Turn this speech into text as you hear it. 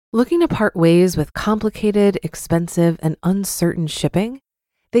Looking to part ways with complicated, expensive, and uncertain shipping?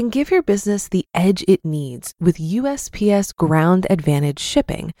 Then give your business the edge it needs with USPS Ground Advantage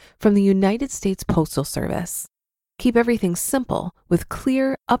shipping from the United States Postal Service. Keep everything simple with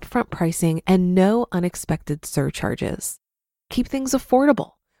clear, upfront pricing and no unexpected surcharges. Keep things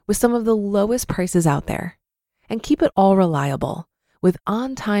affordable with some of the lowest prices out there. And keep it all reliable with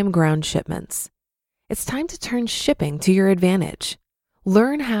on-time ground shipments. It's time to turn shipping to your advantage.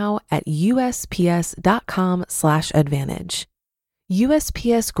 Learn how at USPS.com/advantage.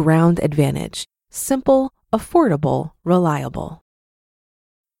 USPS Ground Advantage. Simple, affordable, reliable.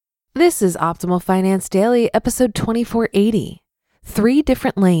 This is Optimal Finance Daily, episode 2480. 3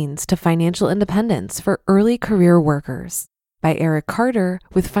 Different Lanes to Financial Independence for Early Career Workers by Erik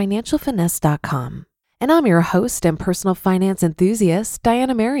with FinancialFinesse.com. And I'm your host and personal finance enthusiast,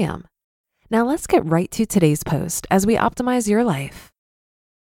 Diana Merriam. Now let's get right to today's post as we optimize your life.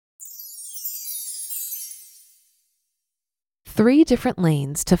 3 Different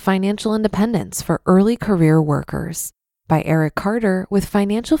Lanes to Financial Independence for Early Career Workers by Erik with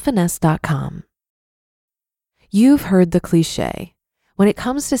FinancialFinesse.com. You've heard the cliche. When it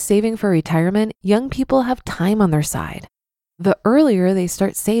comes to saving for retirement, young people have time on their side. The earlier they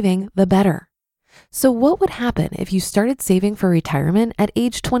start saving, the better. So what would happen if you started saving for retirement at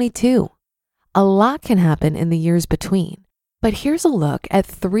age 22? A lot can happen in the years between, but here's a look at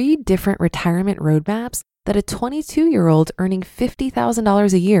 3 different retirement roadmaps that a 22-year-old earning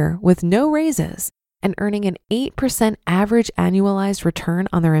 $50,000 a year with no raises and earning an 8% average annualized return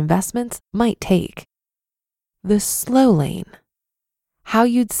on their investments might take. The slow lane. How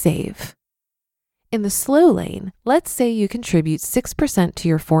you'd save. In the slow lane, let's say you contribute 6% to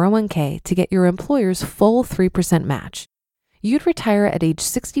your 401k to get your employer's full 3% match. You'd retire at age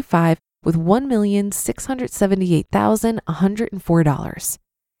 65 with $1,678,104.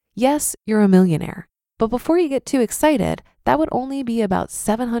 Yes, you're a millionaire. But before you get too excited, that would only be about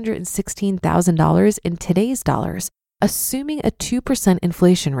 $716,000 in today's dollars, assuming a 2%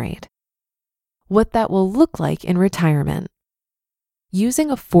 inflation rate. What that will look like in retirement. Using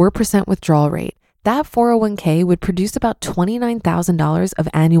a 4% withdrawal rate, that 401k would produce about $29,000 of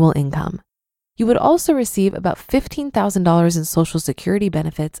annual income. You would also receive about $15,000 in Social Security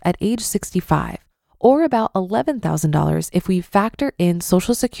benefits at age 65, or about $11,000 if we factor in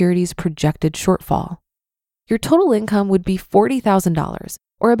Social Security's projected shortfall. Your total income would be $40,000,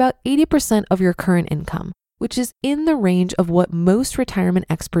 or about 80% of your current income, which is in the range of what most retirement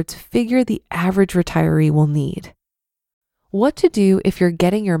experts figure the average retiree will need. What to do if you're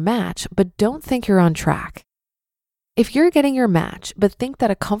getting your match but don't think you're on track? If you're getting your match but think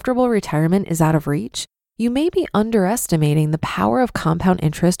that a comfortable retirement is out of reach, you may be underestimating the power of compound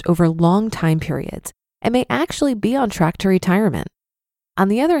interest over long time periods and may actually be on track to retirement. On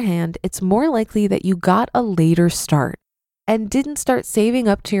the other hand, it's more likely that you got a later start and didn't start saving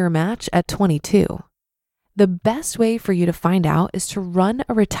up to your match at 22. The best way for you to find out is to run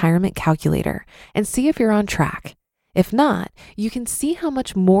a retirement calculator and see if you're on track. If not, you can see how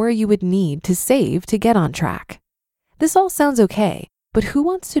much more you would need to save to get on track. This all sounds okay, but who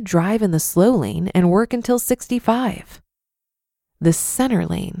wants to drive in the slow lane and work until 65? The center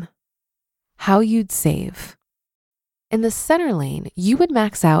lane. How you'd save. In the center lane, you would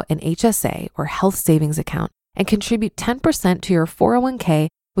max out an HSA or health savings account and contribute 10% to your 401k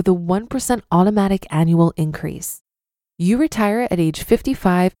with a 1% automatic annual increase. You retire at age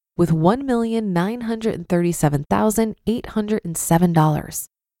 55 with $1,937,807.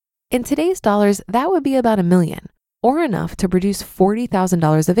 In today's dollars, that would be about $1 million, or enough to produce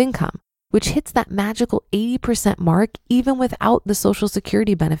 $40,000 of income, which hits that magical 80% mark even without the Social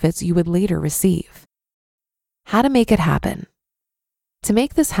Security benefits you would later receive. How to make it happen. To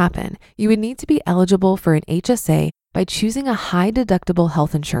make this happen, you would need to be eligible for an HSA by choosing a high-deductible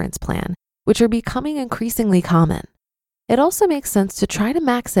health insurance plan, which are becoming increasingly common. It also makes sense to try to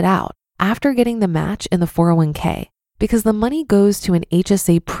max it out after getting the match in the 401k, because the money goes to an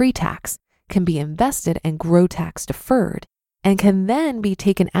HSA pre-tax, can be invested and grow tax deferred, and can then be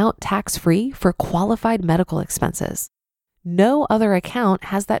taken out tax-free for qualified medical expenses. No other account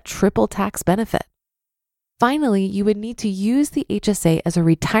has that triple tax benefit. Finally, you would need to use the HSA as a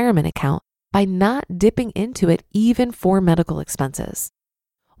retirement account by not dipping into it even for medical expenses.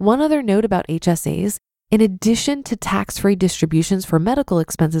 One other note about HSAs, in addition to tax-free distributions for medical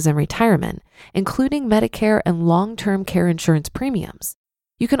expenses and retirement, including Medicare and long-term care insurance premiums,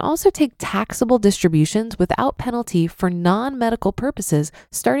 you can also take taxable distributions without penalty for non-medical purposes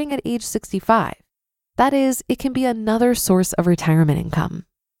starting at age 65. That is, it can be another source of retirement income.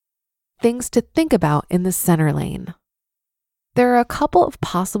 Things to think about in the center lane. There are a couple of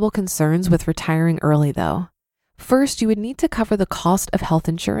possible concerns with retiring early, though. First, you would need to cover the cost of health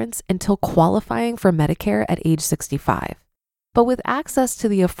insurance until qualifying for Medicare at age 65. But with access to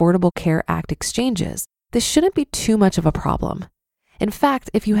the Affordable Care Act exchanges, this shouldn't be too much of a problem. In fact,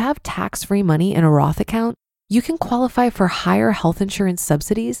 if you have tax-free money in a Roth account, you can qualify for higher health insurance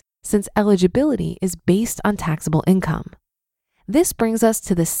subsidies since eligibility is based on taxable income. This brings us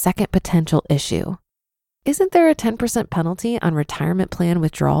to the second potential issue. Isn't there a 10% penalty on retirement plan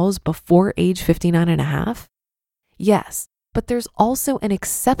withdrawals before age 59 and a half? Yes, but there's also an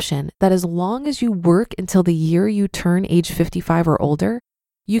exception that as long as you work until the year you turn age 55 or older,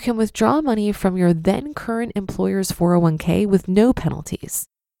 you can withdraw money from your then current employer's 401k with no penalties.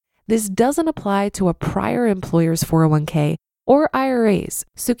 This doesn't apply to a prior employer's 401k or IRAs,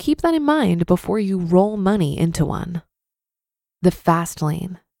 so keep that in mind before you roll money into one. The fast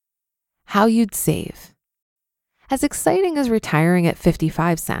lane. How you'd save. As exciting as retiring at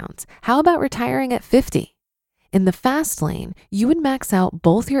 55 sounds, how about retiring at 50? In the fast lane, you would max out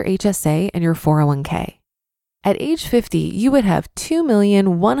both your HSA and your 401k. At age 50, you would have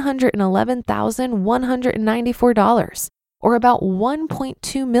 $2,111,194, or about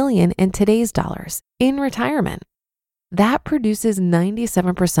 $1.2 million in today's dollars, in retirement. That produces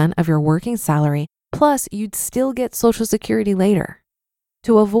 97% of your working salary, plus you'd still get Social Security later.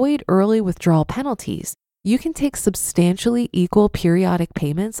 To avoid early withdrawal penalties, you can take substantially equal periodic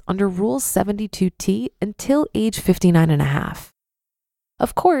payments under Rule 72T until age 59 and a half.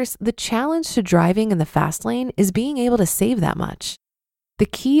 Of course, the challenge to driving in the fast lane is being able to save that much. The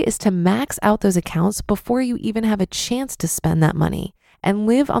key is to max out those accounts before you even have a chance to spend that money and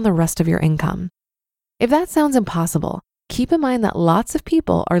live on the rest of your income. If that sounds impossible, keep in mind that lots of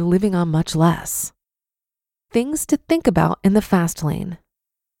people are living on much less. Things to think about in the fast lane.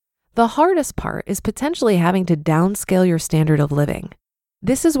 The hardest part is potentially having to downscale your standard of living.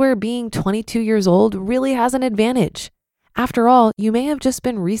 This is where being 22 years old really has an advantage. After all, you may have just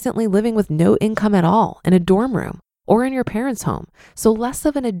been recently living with no income at all in a dorm room or in your parents' home, so less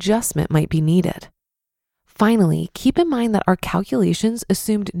of an adjustment might be needed. Finally, keep in mind that our calculations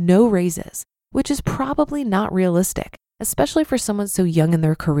assumed no raises, which is probably not realistic, especially for someone so young in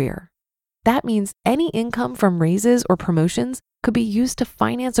their career. That means any income from raises or promotions could be used to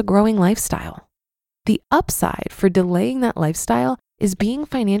finance a growing lifestyle. The upside for delaying that lifestyle is being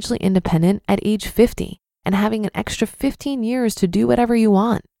financially independent at age 50 and having an extra 15 years to do whatever you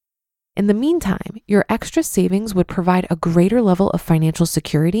want. In the meantime, your extra savings would provide a greater level of financial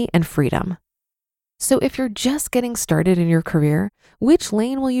security and freedom. So if you're just getting started in your career, which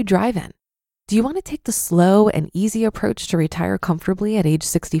lane will you drive in? Do you want to take the slow and easy approach to retire comfortably at age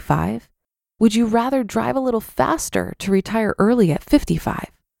 65? Would you rather drive a little faster to retire early at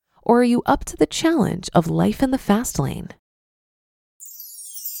 55? Or are you up to the challenge of life in the fast lane?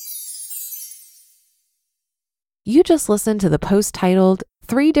 You just listened to the post titled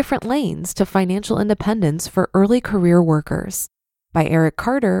 3 Different Lanes to Financial Independence for Early Career Workers by Erik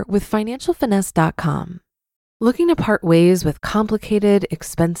Carter with FinancialFinesse.com. Looking to part ways with complicated,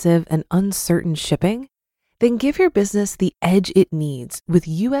 expensive, and uncertain shipping? Then give your business the edge it needs with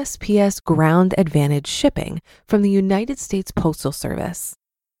USPS Ground Advantage shipping from the United States Postal Service.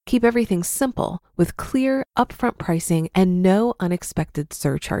 Keep everything simple with clear, upfront pricing and no unexpected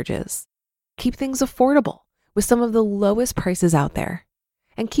surcharges. Keep things affordable with some of the lowest prices out there.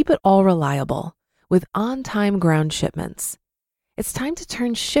 And keep it all reliable with on-time ground shipments. It's time to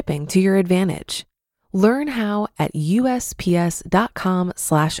turn shipping to your advantage. Learn how at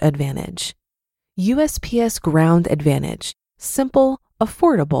USPS.com/advantage. USPS Ground Advantage. Simple,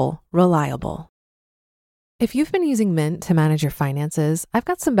 affordable, reliable. If you've been using Mint to manage your finances, I've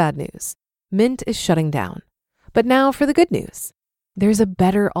got some bad news. Mint is shutting down. But now for the good news. There's a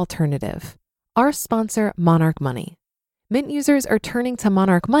better alternative. Our sponsor, Monarch Money. Mint users are turning to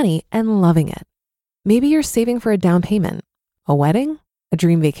Monarch Money and loving it. Maybe you're saving for a down payment, a wedding, a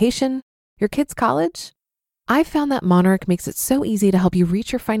dream vacation, your kid's college. I've found that Monarch makes it so easy to help you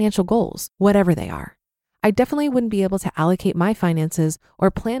reach your financial goals, whatever they are. I definitely wouldn't be able to allocate my finances or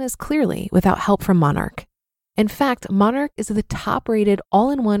plan as clearly without help from Monarch. In fact, Monarch is the top-rated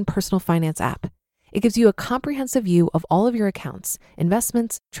all-in-one personal finance app. It gives you a comprehensive view of all of your accounts,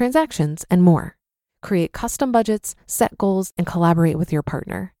 investments, transactions, and more. Create custom budgets, set goals, and collaborate with your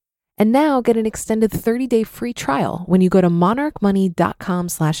partner. And now get an extended 30-day free trial when you go to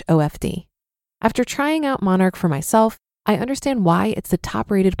monarchmoney.com/OFD. After trying out Monarch for myself, I understand why it's the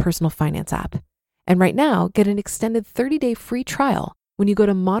top-rated personal finance app. And right now, get an extended 30-day free trial when you go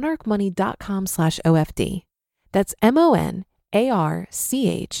to monarchmoney.com/OFD. That's MONARCHMONEY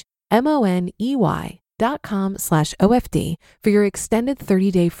finesse.com/OFD for your extended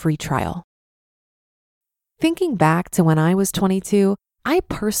 30-day free trial. Thinking back to when I was 22, I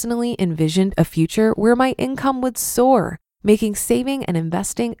personally envisioned a future where my income would soar, making saving and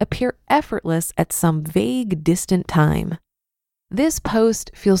investing appear effortless at some vague, distant time. This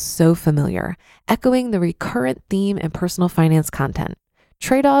post feels so familiar, echoing the recurrent theme in personal finance content: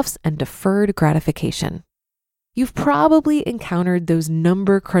 trade-offs and deferred gratification. You've probably encountered those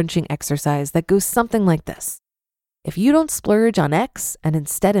number crunching exercise that goes something like this. If you don't splurge on X and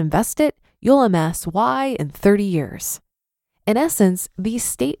instead invest it, you'll amass Y in 30 years. In essence, these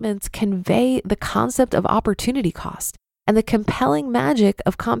statements convey the concept of opportunity cost and the compelling magic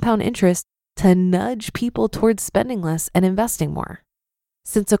of compound interest to nudge people towards spending less and investing more.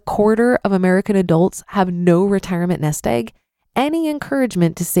 Since a quarter of American adults have no retirement nest egg, any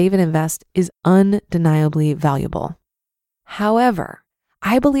encouragement to save and invest is undeniably valuable. However,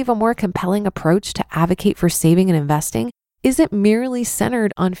 I believe a more compelling approach to advocate for saving and investing isn't merely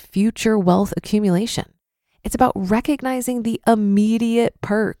centered on future wealth accumulation. It's about recognizing the immediate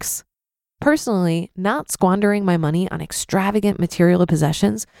perks. Personally, not squandering my money on extravagant material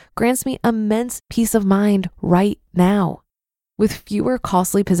possessions grants me immense peace of mind right now. With fewer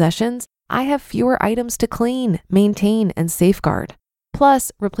costly possessions, I have fewer items to clean, maintain, and safeguard.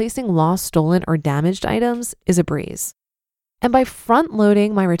 Plus, replacing lost, stolen, or damaged items is a breeze. And by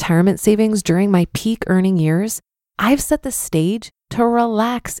front-loading my retirement savings during my peak earning years, I've set the stage to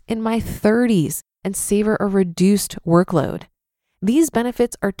relax in my 30s and savor a reduced workload. These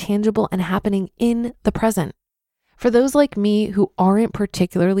benefits are tangible and happening in the present. For those like me who aren't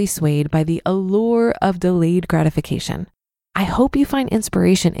particularly swayed by the allure of delayed gratification, I hope you find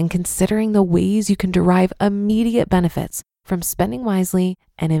inspiration in considering the ways you can derive immediate benefits from spending wisely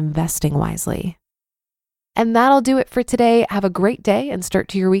and investing wisely. And that'll do it for today. Have a great day and start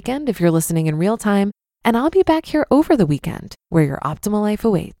to your weekend if you're listening in real time. And I'll be back here over the weekend where your optimal life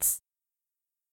awaits.